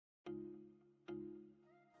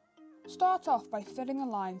Start off by fitting a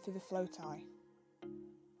line through the float eye.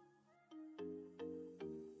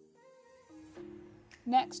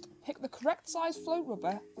 Next, pick the correct size float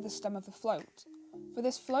rubber for the stem of the float. For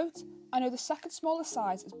this float, I know the second smallest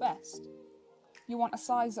size is best. You want a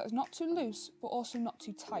size that is not too loose but also not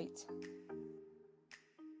too tight.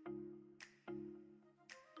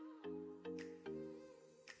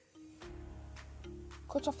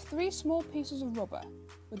 Cut off 3 small pieces of rubber,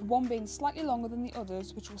 with one being slightly longer than the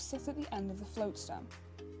others, which will sit at the end of the float stem.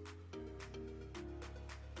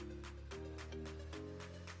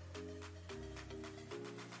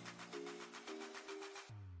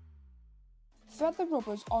 Thread the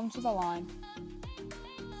rubbers onto the line,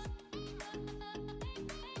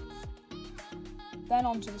 then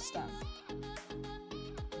onto the stem.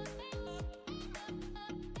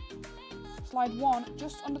 Slide one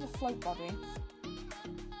just under the float body,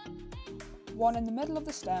 one in the middle of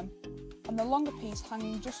the stem, and the longer piece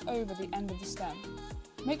hanging just over the end of the stem.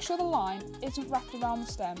 Make sure the line isn't wrapped around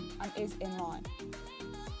the stem and is in line.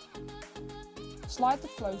 Slide the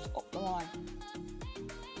float up the line.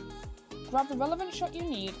 Grab the relevant shot you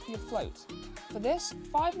need for your float. For this,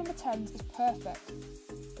 5 number 10s is perfect.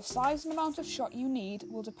 The size and amount of shot you need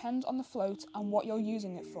will depend on the float and what you're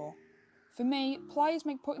using it for. For me, pliers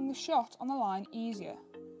make putting the shot on the line easier.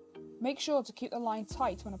 Make sure to keep the line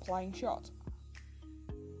tight when applying shot.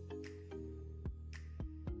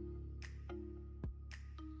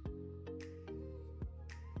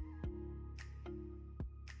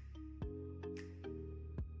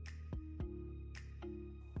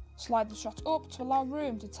 Slide the shot up to allow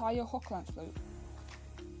room to tie your hook length loop.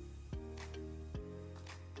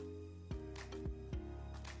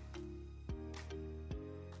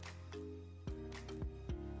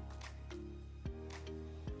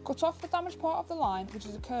 Cut off the damaged part of the line which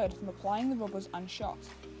has occurred from applying the rubbers and shot.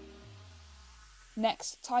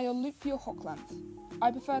 Next, tie your loop for your hook length.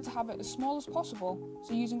 I prefer to have it as small as possible,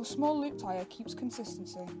 so using a small loop tire keeps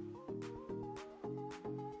consistency.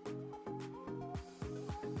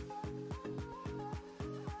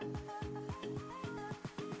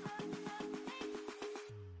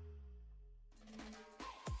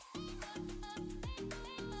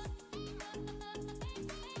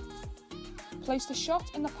 Place the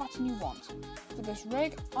shot in the pattern you want. For this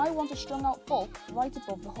rig, I want a strung out bulk right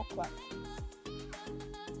above the hook length.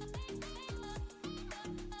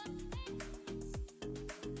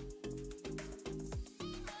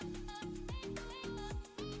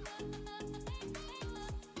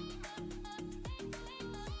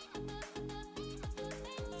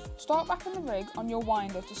 Start back in the rig on your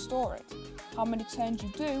winder to store it. How many turns you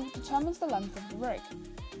do determines the length of the rig.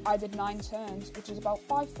 I did 9 turns, which is about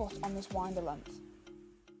 5 foot on this winder length.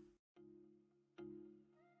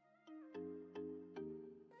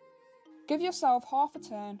 Give yourself half a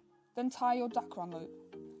turn, then tie your Dacron loop.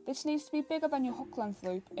 This needs to be bigger than your hook length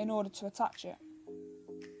loop in order to attach it.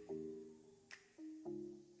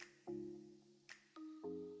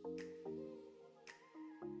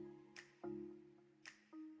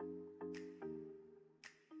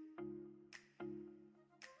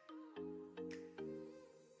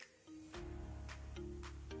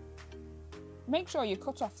 Make sure you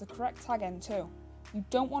cut off the correct tag end too. You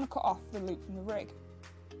don't want to cut off the loop from the rig.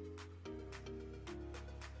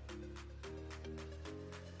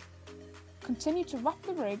 Continue to wrap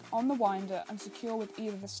the rig on the winder and secure with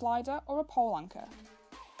either the slider or a pole anchor.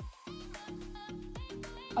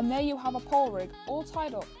 And there you have a pole rig all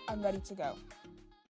tied up and ready to go.